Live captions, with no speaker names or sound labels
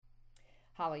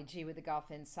Holly G with the Golf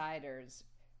Insiders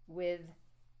with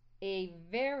a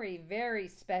very, very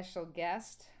special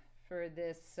guest for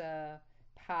this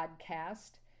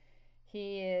podcast.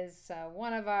 He is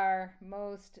one of our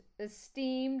most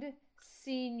esteemed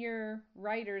senior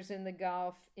writers in the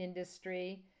golf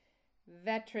industry,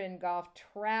 veteran golf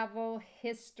travel,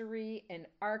 history, and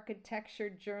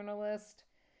architecture journalist.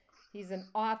 He's an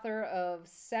author of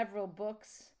several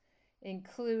books,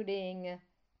 including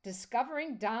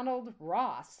Discovering Donald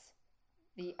Ross,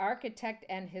 the architect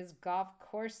and his golf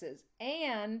courses,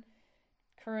 and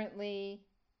currently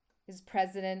is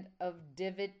president of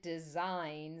Divot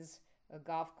Designs, a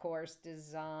golf course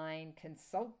design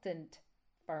consultant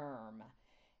firm.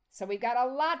 So we've got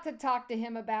a lot to talk to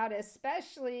him about,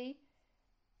 especially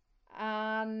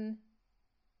on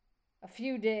a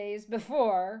few days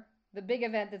before the big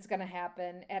event that's going to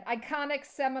happen at iconic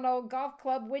Seminole Golf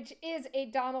Club, which is a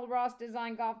Donald Ross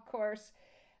design golf course.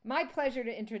 My pleasure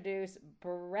to introduce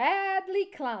Bradley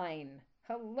Klein.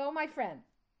 Hello, my friend.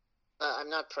 I'm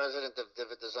not president of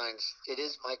Divot Designs. It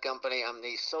is my company. I'm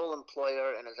the sole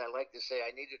employer, and as I like to say,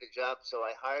 I needed a job, so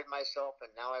I hired myself, and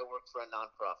now I work for a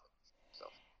nonprofit. So,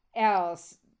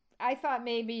 Else, I thought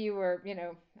maybe you were,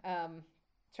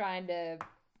 trying to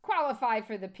qualify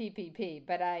for the PPP,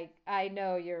 but I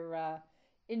know you're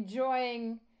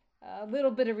enjoying a little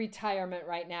bit of retirement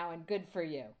right now, and good for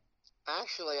you.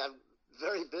 Actually, I'm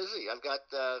very busy. I've got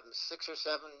 6 or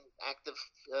 7 active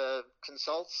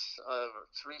consults,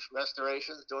 3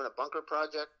 restorations, doing a bunker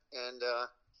project, and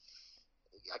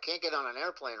I can't get on an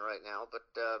airplane right now, but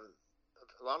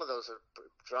a lot of those are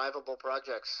drivable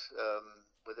projects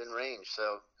within range,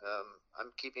 so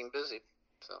I'm keeping busy.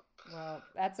 So, well,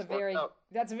 that's a very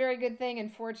good thing.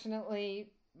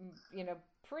 Unfortunately,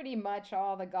 pretty much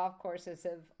all the golf courses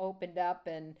have opened up,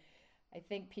 and I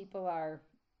think people are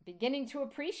beginning to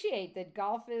appreciate that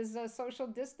golf is a social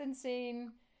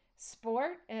distancing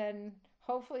sport, and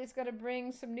hopefully it's going to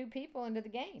bring some new people into the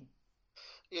game.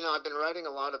 I've been writing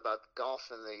a lot about golf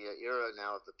in the era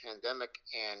now of the pandemic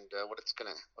and what's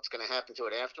going to happen to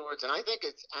it afterwards. And I think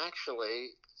it's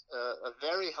actually a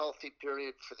very healthy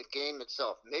period for the game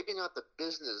itself. Maybe not the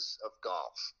business of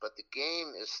golf, but the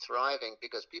game is thriving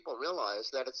because people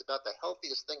realize that it's about the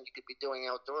healthiest thing you could be doing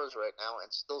outdoors right now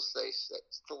and still stay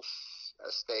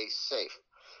safe.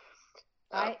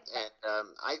 I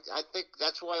think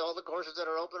that's why all the courses that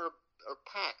are open are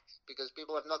packed, because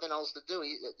people have nothing else to do.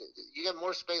 You have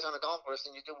more space on a golf course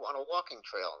than you do on a walking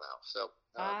trail now. So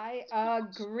I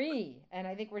agree, and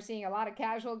I think we're seeing a lot of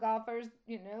casual golfers,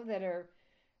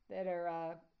 that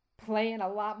are playing a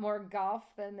lot more golf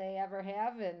than they ever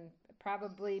have, and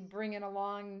probably bringing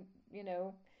along,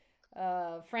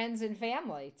 friends and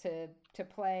family to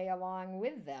play along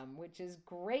with them, which is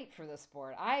great for the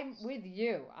sport. I'm with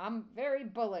you. I'm very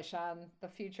bullish on the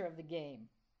future of the game.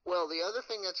 Well, the other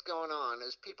thing that's going on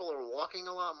is people are walking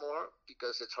a lot more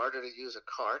because it's harder to use a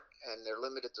cart, and they're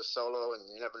limited to solo, and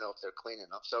you never know if they're clean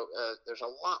enough. So there's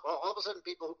a lot. All of a sudden,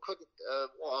 people who couldn't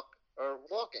walk are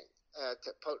walking,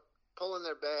 pulling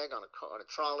their bag on a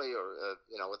trolley, or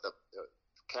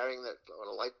carrying on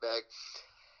a light bag.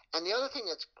 And the other thing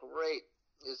that's great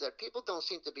is that people don't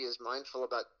seem to be as mindful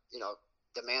about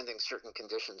demanding certain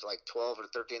conditions like 12 or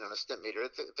 13 on a stimp meter.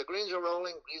 If the greens are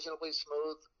rolling reasonably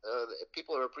smooth,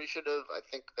 people are appreciative. I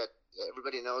think that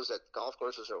everybody knows that golf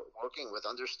courses are working with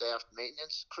understaffed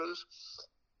maintenance crews,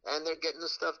 and they're getting the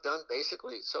stuff done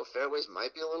basically. So fairways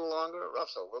might be a little longer,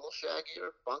 roughs a little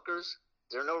shaggier, bunkers,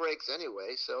 there are no rakes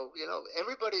anyway. So,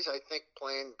 everybody's, I think,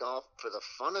 playing golf for the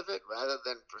fun of it rather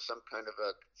than for some kind of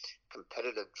a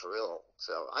competitive drill.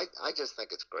 So I just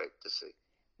think it's great to see.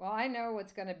 Well, I know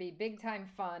what's going to be big time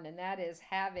fun, and that is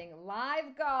having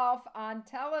live golf on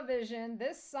television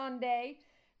this Sunday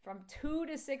from 2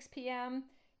 to 6 p.m.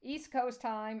 East Coast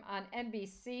time on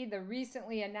NBC. The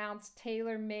recently announced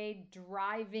tailor-made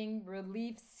driving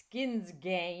relief skins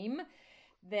game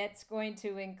that's going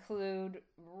to include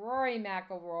Rory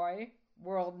McIlroy,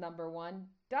 world number 1,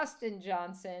 Dustin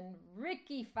Johnson,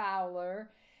 Ricky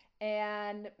Fowler,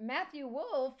 and Matthew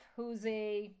Wolff, who's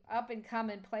a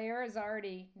up-and-coming player, has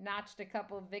already notched a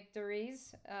couple of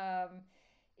victories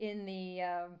in the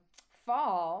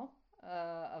fall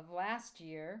of last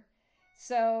year.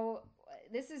 So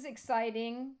this is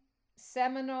exciting.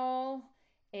 Seminole,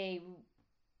 a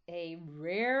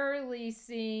rarely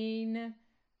seen,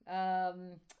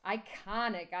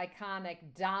 iconic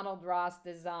Donald Ross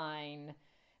design,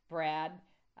 Brad.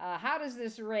 How does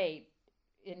this rate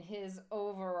in his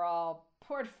overall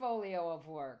portfolio of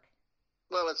work?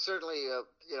 Well, it's certainly,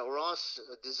 Ross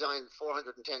designed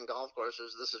 410 golf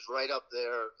courses. This is right up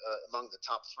there among the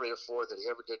top 3 or 4 that he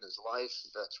ever did in his life.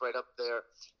 That's right up there.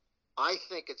 I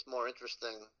think it's more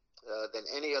interesting than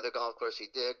any other golf course he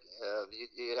did.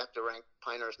 You'd have to rank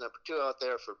Pinehurst #2 out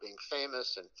there for being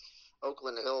famous, and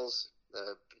Oakland Hills,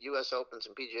 U.S. Opens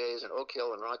and PGAs, and Oak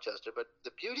Hill and Rochester. But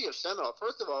the beauty of Seminole,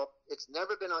 first of all, it's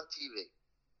never been on TV.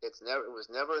 It was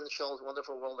never in the Show's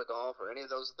Wonderful World of Golf or any of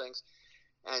those things.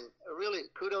 And really,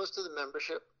 kudos to the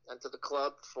membership and to the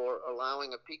club for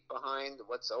allowing a peek behind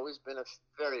what's always been a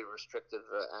very restrictive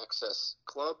access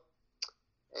club.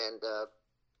 And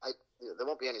there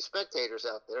won't be any spectators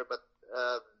out there, but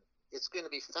it's going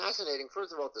to be fascinating,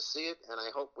 first of all, to see it. And I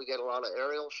hope we get a lot of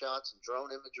aerial shots and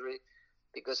drone imagery,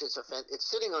 because it's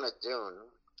sitting on a dune.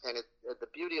 And the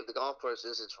beauty of the golf course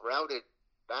is it's routed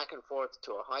back and forth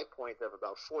to a high point of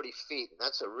about 40 feet. And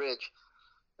that's a ridge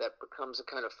that becomes a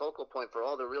kind of focal point for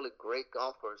all the really great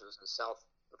golf courses in South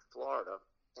Florida.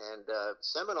 And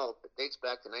Seminole dates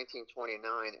back to 1929,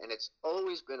 and it's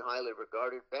always been highly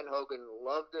regarded. Ben Hogan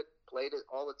loved it, played it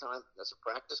all the time as a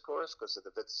practice course because of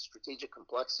its strategic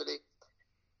complexity.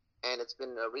 And it's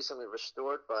been recently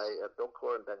restored by Bill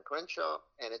Corr and Ben Crenshaw,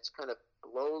 and it's kind of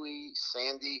blowy,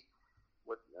 sandy,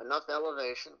 with enough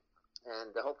elevation,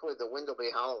 and hopefully the wind will be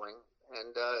howling,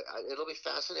 and it'll be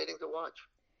fascinating to watch.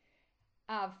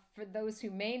 For those who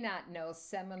may not know,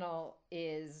 Seminole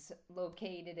is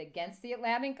located against the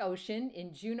Atlantic Ocean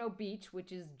in Juno Beach,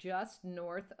 which is just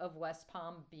north of West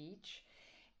Palm Beach.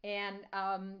 And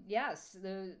yes,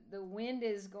 the wind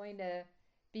is going to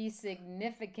be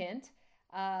significant.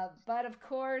 But of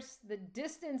course, the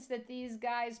distance that these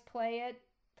guys play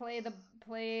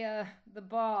the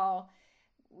ball,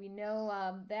 we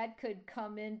know that could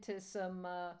come into some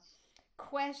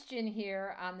question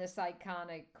here on this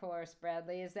iconic course.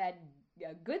 Bradley, is that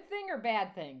a good thing or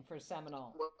bad thing for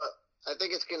Seminole? Well, I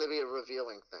think it's going to be a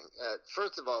revealing thing.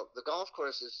 First of all, the golf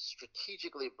course is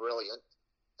strategically brilliant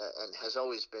and has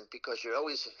always been, because you're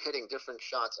always hitting different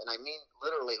shots, and I mean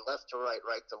literally left to right,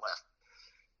 right to left.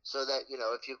 So that,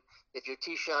 if your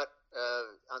tee shot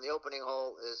on the opening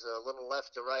hole is a little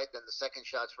left to right, then the second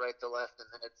shot's right to left, and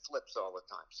then it flips all the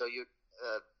time. So you're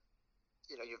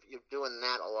doing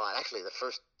that a lot. Actually, the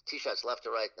first tee shot's left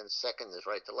to right, then second is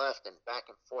right to left, and back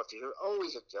and forth. You're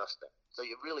always adjusting. So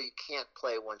you really can't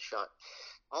play one shot.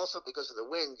 Also, because of the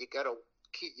wind, you got to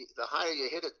keep. The higher you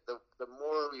hit it, the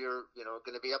more you're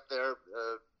going to be up there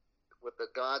with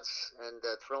the gods and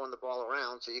throwing the ball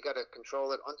around. So you got to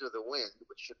control it under the wind,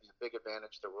 which should be a big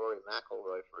advantage to Rory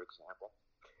McIlroy, for example.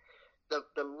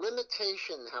 The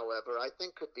limitation, however, I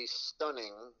think could be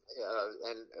stunning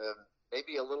and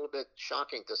maybe a little bit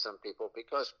shocking to some people,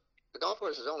 because the golf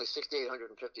course is only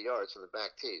 6,850 yards from the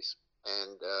back tees.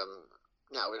 And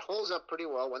now it holds up pretty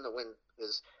well when the wind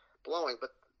is blowing,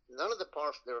 but none of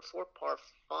there are 4 par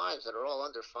 5s that are all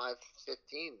under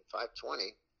 515,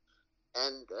 520.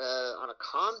 And on a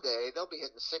calm day, they'll be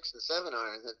hitting 6 and 7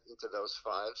 irons into those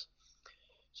 5s.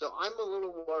 So I'm a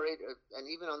little worried, and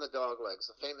even on the dog legs,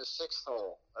 the famous 6th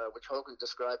hole, which Hogan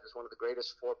described as one of the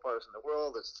greatest 4 pars in the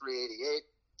world, it's 388,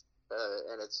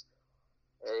 and it's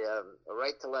a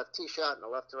right to left tee shot and a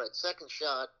left to right second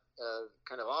shot,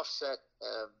 kind of offset.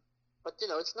 But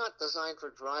it's not designed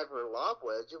for driver lob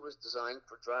wedge. It was designed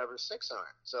for driver 6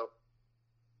 iron. So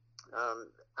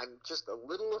I'm just a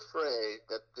little afraid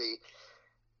that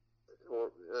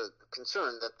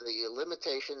concerned that the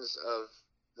limitations of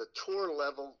the tour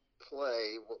level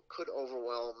play could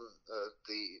overwhelm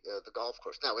the golf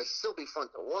course. Now, it'll still be fun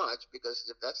to watch, because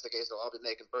if that's the case, they'll all be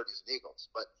making birdies and eagles.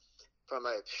 But from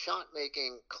a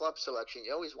shot-making club selection,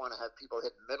 you always want to have people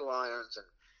hitting middle irons and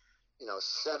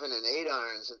 7 and 8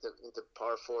 irons into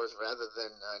par 4s rather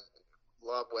than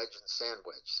lob wedge and sand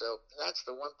wedge. So that's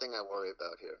the one thing I worry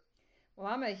about here. Well,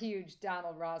 I'm a huge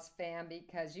Donald Ross fan,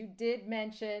 because you did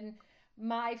mention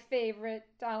my favorite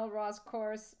Donald Ross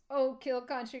course, Oak Hill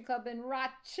Country Club in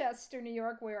Rochester, New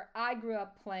York, where I grew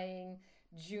up playing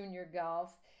junior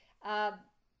golf.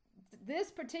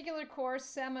 This particular course,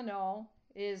 Seminole,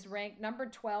 is ranked number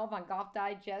 12 on Golf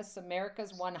Digest's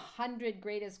America's 100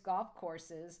 Greatest Golf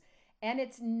Courses, and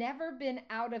it's never been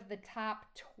out of the top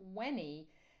 20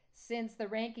 since the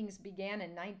rankings began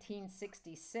in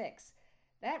 1966.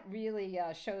 That really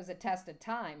shows a test of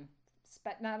time,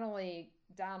 not only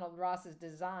Donald Ross's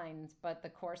designs, but the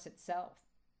course itself.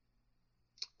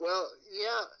 Well,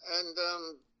 yeah, and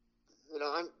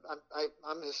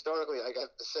I'm historically, I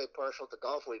have to say, partial to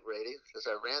Golf Week ratings, because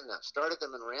I started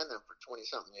them and ran them for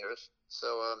 20-something years.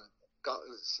 So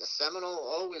Seminole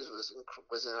always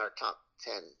was in our top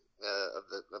 10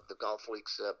 of the Golf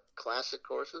Week's classic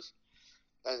courses.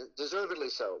 and deservedly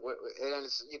so. And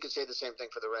you could say the same thing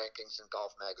for the rankings in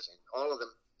Golf Magazine. All of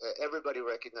them, everybody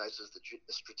recognizes the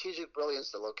strategic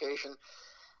brilliance, the location,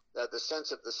 the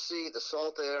sense of the sea, the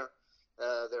salt air.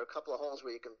 There are a couple of holes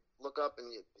where you can look up, and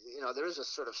there is a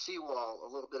sort of seawall,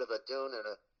 a little bit of a dune, and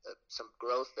some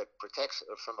growth that protects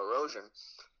from erosion.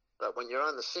 But when you're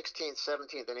on the 16th,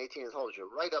 17th, and 18th holes, you're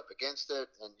right up against it,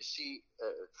 and you see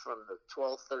from the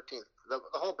 12th, 13th, the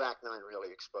whole back nine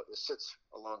really sits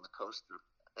along the coast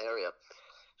area.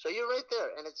 So you're right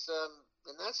there, and it's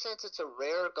in that sense, it's a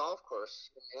rare golf course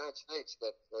in the United States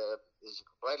that is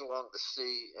right along the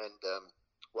sea, and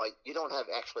while you don't have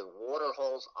actually water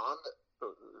holes on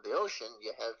the ocean,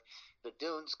 you have the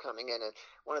dunes coming in. And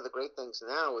one of the great things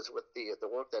now is with the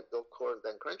work that Bill Corr and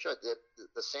Ben Crenshaw did,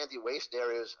 the sandy waste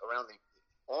areas around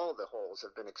all the holes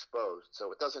have been exposed.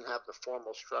 So it doesn't have the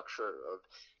formal structure of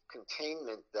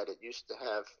containment that it used to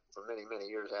have for many, many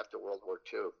years after World War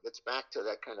II. It's back to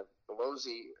that kind of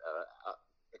blowsy,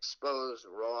 exposed,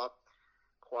 raw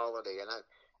quality. And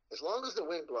as long as the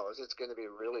wind blows, it's going to be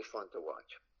really fun to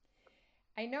watch.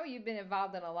 I know you've been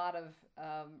involved in a lot of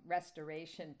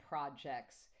restoration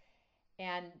projects,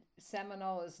 and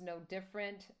Seminole is no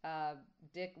different.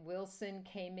 Dick Wilson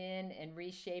came in and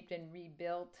reshaped and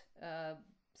rebuilt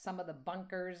some of the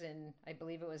bunkers in, I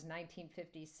believe it was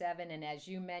 1957. And as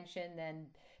you mentioned, then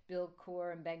Bill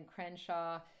Corr and Ben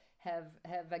Crenshaw have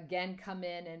again come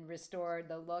in and restored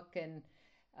the look and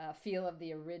feel of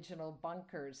the original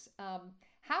bunkers.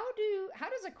 How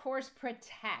does a course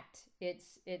protect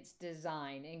its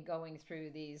design in going through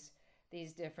these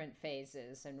different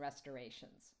phases and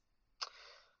restorations?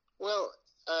 Well,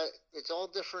 it's all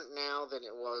different now than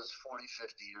it was 40,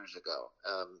 50 years ago.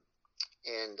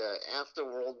 And after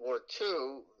World War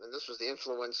II, and this was the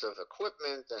influence of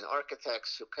equipment and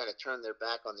architects who kind of turned their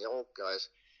back on the old guys,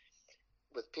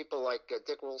 with people like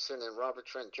Dick Wilson and Robert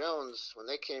Trent Jones, when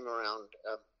they came around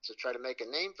to try to make a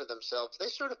name for themselves, they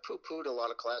sort of poo-pooed a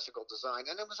lot of classical design.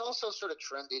 And it was also sort of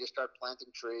trendy to start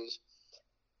planting trees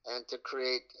and to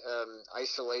create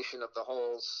isolation of the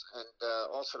holes, and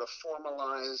all sort of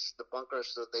formalize the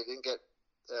bunkers so that they didn't get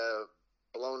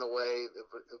blown away.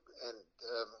 And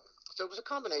so it was a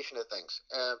combination of things.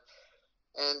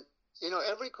 And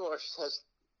every course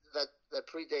that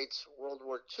predates World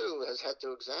War II has had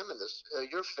to examine this.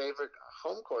 Your favorite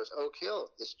home course, Oak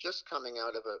Hill, is just coming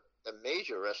out of a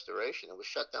major restoration. It was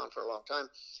shut down for a long time.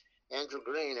 Andrew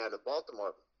Green out of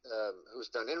Baltimore, who's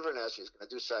done Inverness, he's going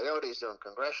to do Scioto, he's doing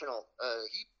Congressional.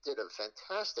 He did a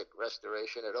fantastic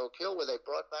restoration at Oak Hill where they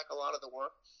brought back a lot of the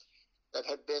work that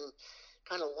had been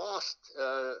kind of lost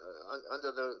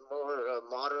under the more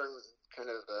modern, kind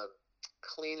of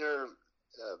cleaner,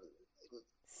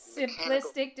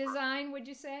 simplistic design, would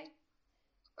you say?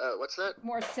 What's that?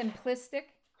 More simplistic?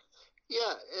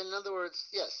 Yeah, in other words,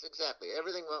 yes, exactly.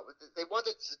 Everything they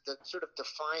wanted to sort of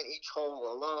define each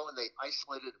hole alone. They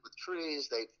isolated it with trees.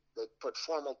 They put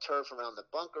formal turf around the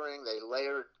bunkering. They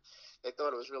layered. They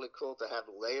thought it was really cool to have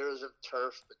layers of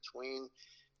turf between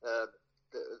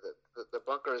the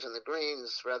bunkers and the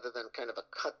greens, rather than kind of a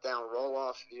cut down roll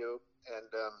off view. And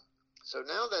so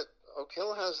now that Oak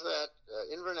Hill has that,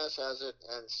 Inverness has it,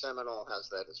 and Seminole has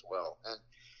that as well. And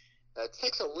it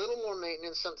takes a little more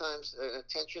maintenance sometimes,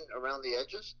 attention around the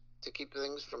edges to keep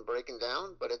things from breaking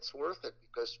down, but it's worth it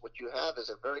because what you have is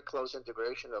a very close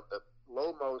integration of the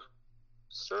low-most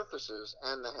surfaces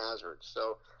and the hazards.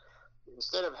 So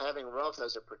instead of having rough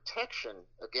as a protection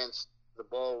against the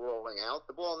ball rolling out,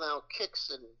 the ball now kicks,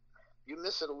 and you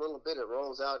miss it a little bit, it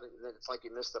rolls out, and then it's like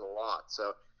you missed it a lot.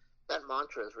 So that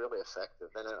mantra is really effective.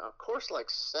 And a course like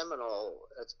Seminole,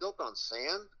 it's built on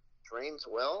sand, drains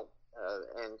well,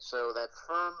 and so that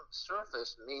firm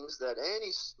surface means that any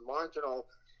marginal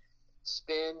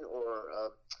spin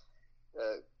or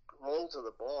roll to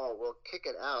the ball will kick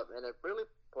it out, and it really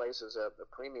places a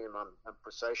premium on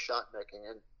precise shot making.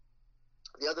 And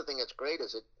the other thing that's great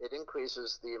is it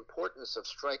increases the importance of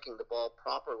striking the ball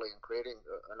properly and creating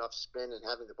enough spin and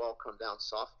having the ball come down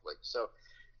softly. So,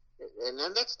 and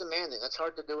then that's demanding. That's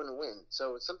hard to do in the wind.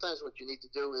 So sometimes what you need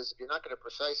to do is, if you're not going to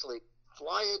precisely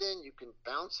fly it in, you can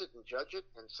bounce it and judge it.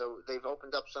 And so they've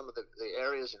opened up some of the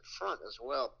areas in front as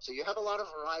well. So you have a lot of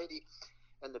variety.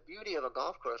 And the beauty of a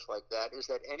golf course like that is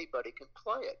that anybody can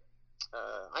play it.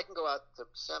 I can go out to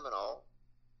Seminole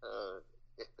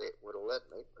if they would have let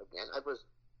me. Again, I was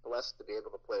blessed to be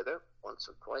able to play there once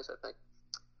or twice, I think.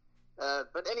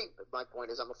 But my point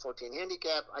is, I'm a 14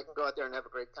 handicap. I can go out there and have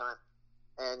a great time.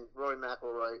 And Rory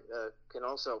McIlroy can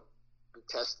also be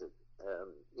tested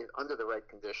under the right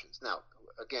conditions. Now,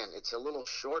 again, it's a little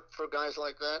short for guys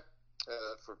like that.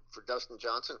 For Dustin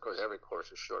Johnson, of course, every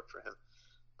course is short for him.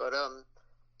 But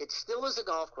it still is a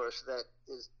golf course that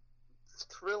is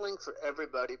thrilling for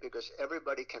everybody because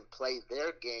everybody can play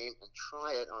their game and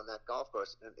try it on that golf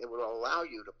course, and it will allow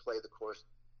you to play the course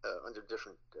under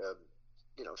different,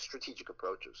 strategic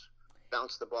approaches.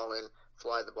 Bounce the ball in,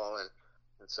 fly the ball in,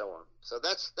 and so on. So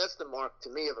that's the mark to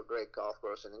me of a great golf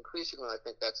course, and increasingly I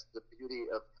think that's the beauty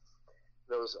of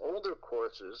those older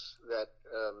courses that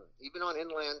even on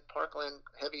inland, parkland,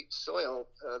 heavy soil,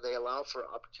 they allow for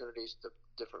opportunities to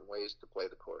different ways to play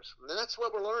the course. And that's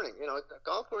what we're learning.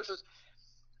 Golf courses,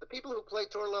 the people who play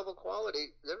tour level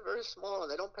quality, they're very small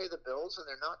and they don't pay the bills, and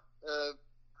they're not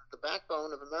the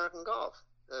backbone of American golf.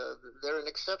 They're an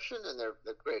exception, and they're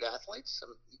great athletes.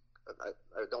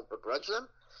 I don't begrudge them,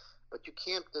 but you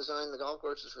can't design the golf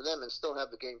courses for them and still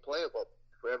have the game playable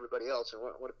for everybody else. And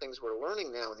one of the things we're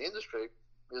learning now in the industry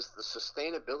is the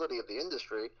sustainability of the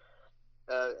industry.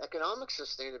 Economic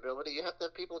sustainability, you have to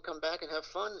have people come back and have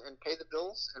fun and pay the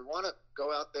bills and want to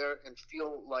go out there and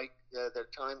feel like their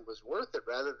time was worth it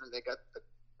rather than they got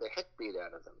the heck beat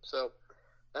out of them. So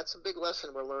that's a big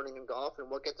lesson we're learning in golf, and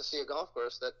we'll get to see a golf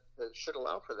course that should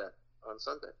allow for that on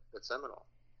Sunday at Seminole.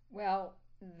 Well,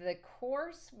 the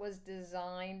course was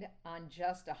designed on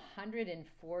just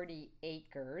 140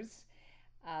 acres,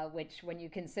 which when you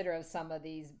consider some of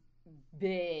these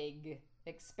big,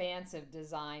 expansive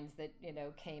designs that,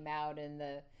 came out in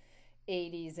the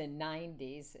 80s and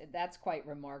 90s, that's quite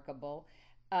remarkable.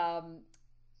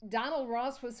 Donald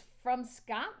Ross was from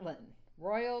Scotland,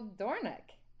 Royal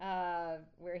Dornoch,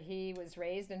 where he was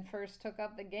raised and first took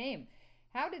up the game.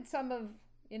 How did some of,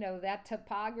 that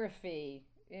topography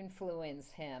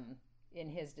influence him in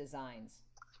his designs?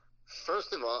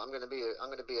 First of all, I'm going to be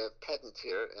a pedant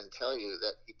here and tell you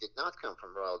that he did not come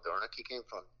from Royal Dornoch. He came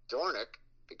from Dornoch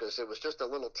because it was just a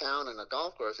little town and a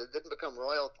golf course. It didn't become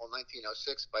royal until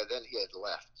 1906. By then, he had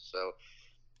left. So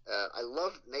I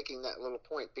love making that little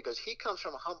point because he comes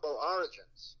from humble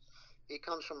origins. He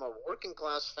comes from a working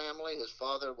class family. His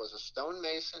father was a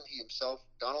stonemason. He himself,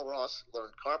 Donald Ross,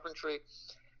 learned carpentry,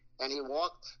 and he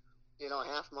walked a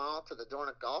half mile to the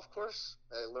Dornoch golf course,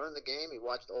 learned the game. He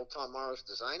watched old Tom Morris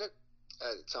design it.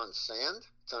 It's on sand.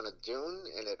 It's on a dune,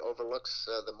 and it overlooks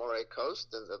the Moray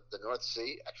coast and the North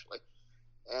Sea, actually.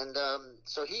 And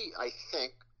so he, I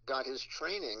think, got his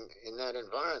training in that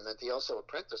environment. He also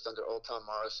apprenticed under old Tom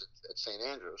Morris at St.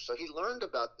 Andrews. So he learned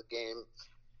about the game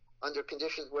under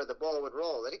conditions where the ball would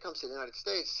roll. Then he comes to the United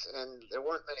States, and there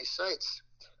weren't many sites.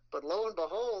 But lo and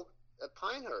behold,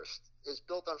 Pinehurst is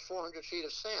built on 400 feet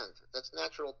of sand. That's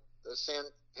natural sand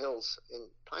hills in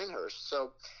Pinehurst.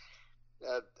 So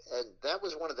and that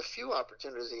was one of the few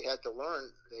opportunities he had to learn.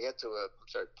 He had to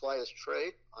apply his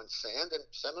trade on sand, and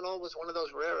Seminole was one of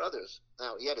those rare others.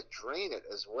 Now, he had to drain it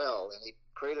as well, and he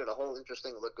created a whole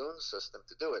interesting lagoon system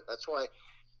to do it. That's why,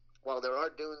 while there are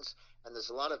dunes and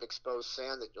there's a lot of exposed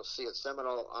sand that you'll see at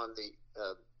Seminole on the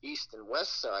east and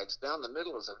west sides, down the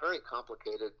middle is a very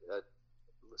complicated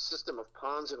system of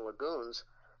ponds and lagoons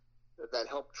that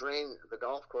help drain the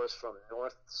golf course from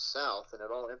north to south, and it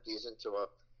all empties into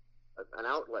an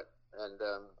outlet. And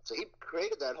so he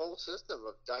created that whole system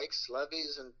of dikes,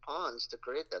 levees, and ponds to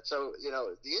create that. So,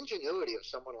 the ingenuity of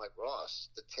someone like Ross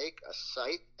to take a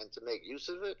site and to make use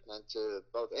of it and to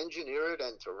both engineer it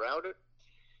and to route it.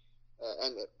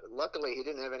 Luckily, he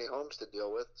didn't have any homes to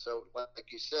deal with. So,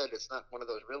 like you said, it's not one of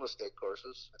those real estate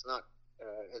courses. It's not,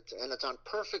 and it's on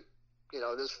perfect,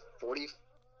 there's 40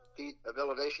 feet of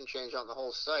elevation change on the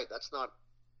whole site. That's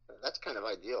kind of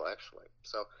ideal, actually.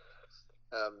 So,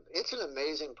 it's an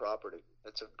amazing property.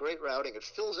 It's a great routing. It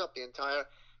fills up the entire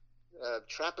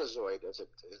trapezoid as it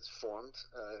is formed.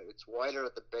 It's wider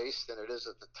at the base than it is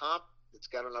at the top. It's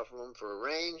got enough room for a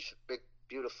range, big,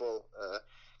 beautiful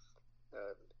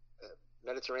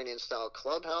Mediterranean-style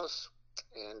clubhouse,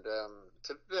 and it's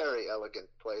a very elegant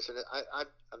place. And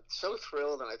I'm so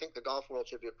thrilled, and I think the golf world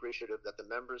should be appreciative that the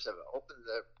members have opened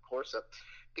the course up.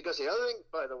 Because the other thing,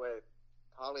 by the way,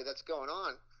 Holly, that's going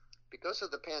on, because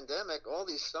of the pandemic, all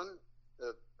these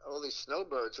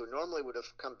snowbirds who normally would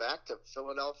have come back to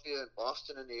Philadelphia and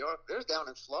Boston and New York, they're down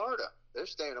in Florida. They're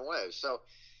staying away. So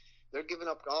they're giving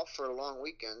up golf for a long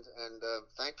weekend, and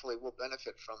thankfully we'll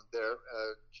benefit from their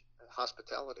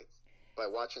hospitality by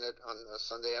watching it on a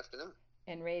Sunday afternoon.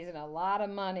 And raising a lot of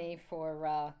money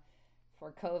for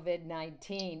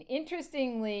COVID-19.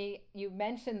 Interestingly, you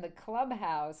mentioned the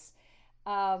clubhouse.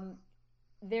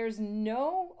 There's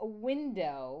no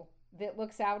window that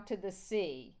looks out to the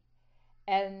sea.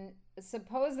 And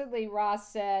supposedly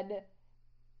Ross said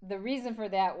the reason for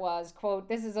that was, quote,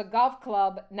 "This is a golf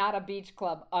club, not a beach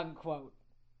club," unquote.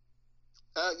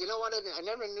 You know what? I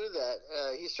never knew that.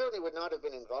 He certainly would not have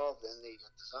been involved in the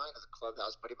design of the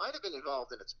clubhouse, but he might have been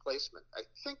involved in its placement. I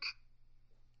think,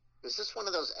 is this one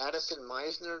of those Addison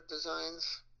Meisner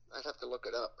designs? I'd have to look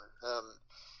it up.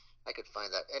 I could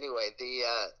find that. Anyway,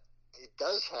 it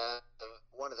does have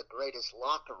one of the greatest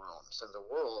locker rooms in the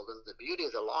world, and the beauty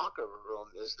of the locker room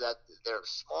is that their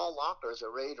small lockers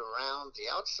arrayed around the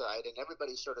outside, and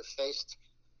everybody's sort of faced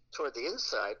toward the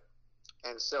inside,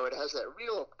 and so it has that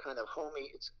real kind of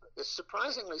homey. It's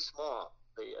surprisingly small.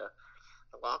 The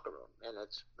locker room, and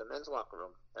it's the men's locker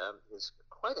room is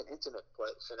quite an intimate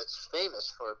place, and it's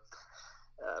famous for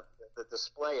the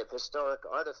display of historic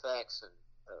artifacts and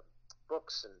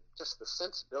books and just the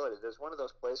sensibility. There's one of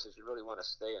those places you really want to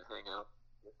stay and hang out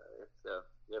if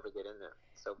you ever get in there.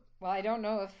 So, well, I don't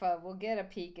know if we'll get a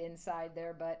peek inside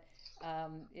there, but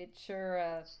it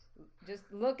sure, just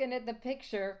looking at the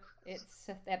picture, it's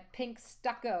that pink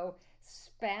stucco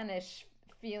Spanish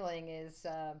feeling is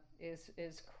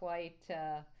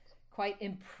quite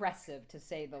impressive, to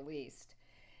say the least.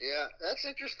 yeah, that's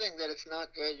interesting that it's not.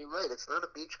 You're right. It's not a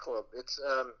beach club. It's.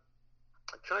 I'm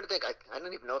trying to think. I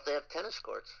don't even know if they have tennis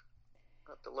courts.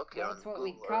 I have to look here. Well, it's what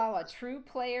we call a true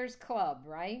players club,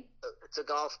 right? It's a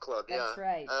golf club. That's yeah.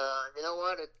 right. You know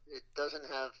what? It doesn't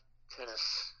have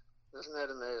tennis. Isn't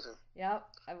that amazing? Yep.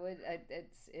 I would.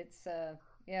 It's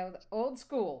old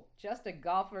school. Just a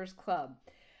golfers club.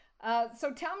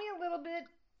 So tell me a little bit,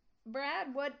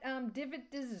 Brad, what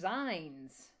Divot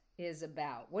Designs is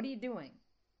about. What are you doing?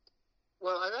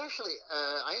 Well,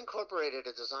 I incorporated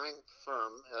a design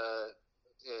firm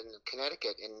in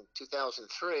Connecticut in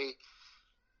 2003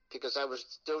 because I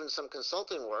was doing some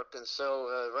consulting work, and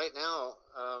so right now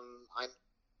I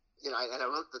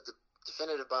wrote the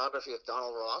definitive biography of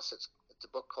Donald Ross. It's a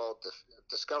book called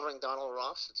Discovering Donald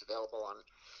Ross. It's available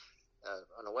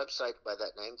on a website by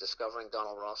that name,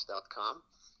 discoveringdonaldross.com.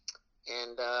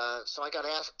 And so I got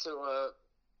asked to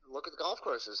look at the golf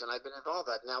courses, and I've been involved.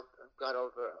 I've now got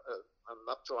I'm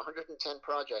up to 110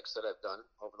 projects that I've done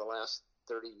over the last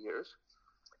 30 years.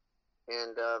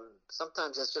 And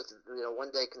sometimes it's just,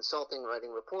 one day consulting,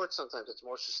 writing reports. Sometimes it's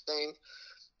more sustained.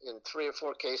 In 3 or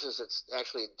 4 cases, it's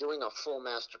actually doing a full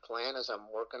master plan as I'm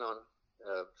working on,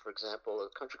 for example, a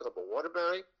country club of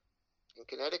Waterbury in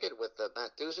Connecticut with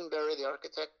Matt Dusenberry, the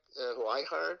architect who I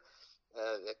hired.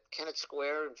 At Kennett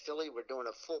Square in Philly, we're doing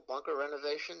a full bunker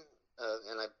renovation,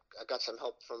 and I got some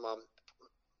help from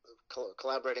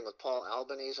collaborating with Paul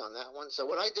Albanese on that one. So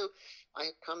what I do, I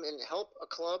come and help a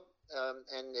club,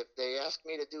 and if they ask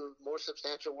me to do more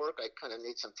substantial work, I kind of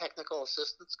need some technical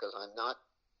assistance because I'm not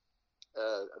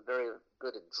very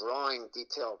good at drawing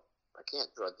detailed. I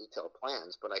can't draw detailed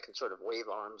plans, but I can sort of wave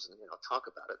arms and talk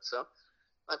about it. So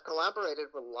I've collaborated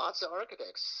with lots of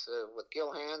architects, with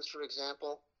Gil Hands, for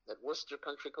example, at Worcester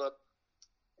Country Club,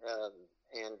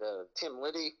 and Tim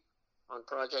Liddy on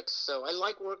projects. So I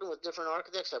like working with different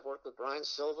architects. I've worked with Brian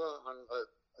Silva on,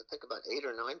 I think, about 8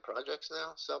 or 9 projects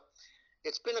now. So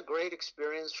it's been a great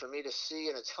experience for me to see,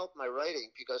 and it's helped my writing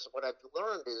because what I've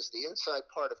learned is the inside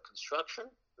part of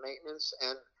construction, maintenance,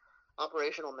 and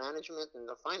operational management and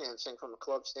the financing from a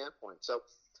club standpoint. So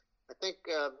I think,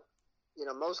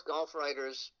 most golf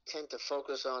writers tend to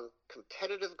focus on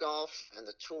competitive golf and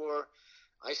the tour.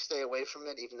 I stay away from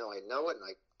it, even though I know it and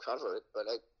I cover it, but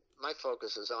my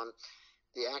focus is on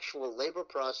the actual labor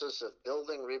process of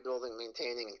building, rebuilding,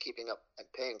 maintaining, and keeping up and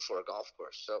paying for a golf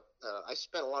course. So I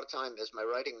spent a lot of time, as my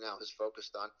writing now has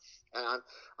focused on, and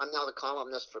I'm now the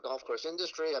columnist for Golf Course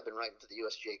Industry. I've been writing for the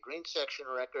USGA Green Section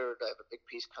Record. I have a big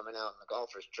piece coming out in the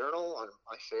Golfer's Journal on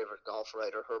my favorite golf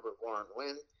writer, Herbert Warren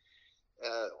Wynn.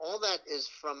 All that is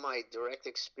from my direct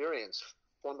experience,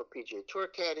 former PGA Tour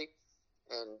caddy,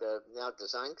 and now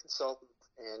design consultant.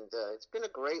 And it's been a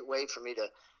great way for me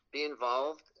to be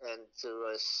involved and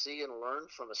to see and learn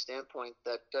from a standpoint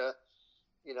that,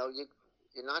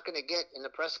 you're not going to get in a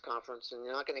press conference, and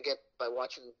you're not going to get by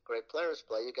watching great players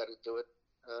play. You got to do it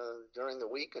during the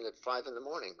week and at 5 in the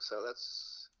morning. So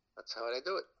that's how I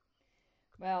do it.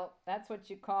 Well, that's what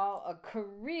you call a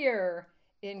career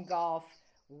in golf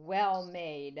well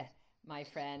made, my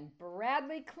friend.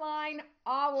 Bradley Klein,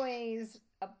 always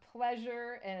a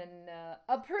pleasure and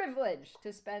a privilege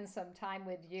to spend some time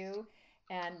with you.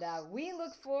 And we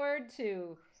look forward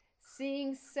to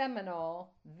seeing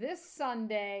Seminole this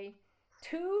Sunday,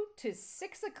 2 to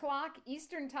 6 o'clock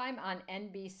Eastern Time on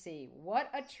NBC. What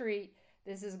a treat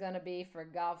this is going to be for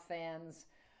golf fans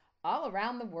all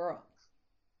around the world.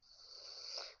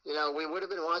 We would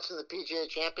have been watching the PGA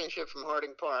Championship from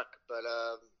Harding Park, but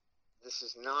this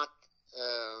is not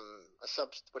a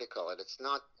what do you call it? It's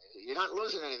not, you're not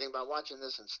losing anything by watching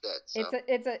this instead. So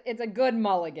It's a good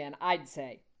mulligan, I'd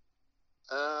say.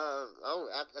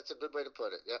 That's a good way to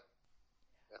put it. Yeah.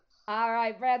 Yeah. All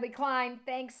right, Bradley Klein,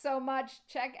 thanks so much.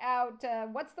 Check out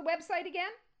what's the website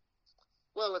again?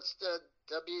 Well, it's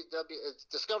it's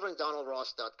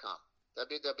discoveringdonaldross.com.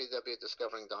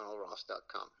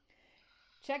 www.discoveringdonaldross.com.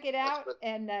 Check it out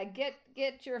and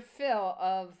get your fill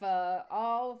of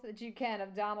all that you can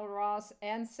of Donald Ross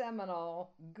and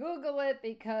Seminole. Google it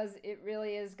because it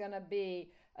really is going to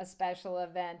be a special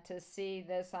event to see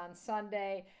this on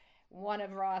Sunday. One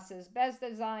of Ross's best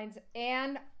designs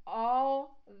and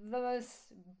all the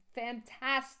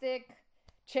fantastic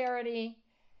charity,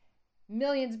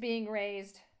 millions being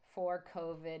raised for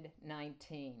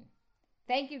COVID-19.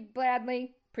 Thank you,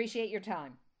 Bradley. Appreciate your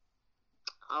time.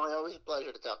 Always a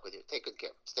pleasure to talk with you. Take good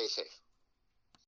care. Stay safe.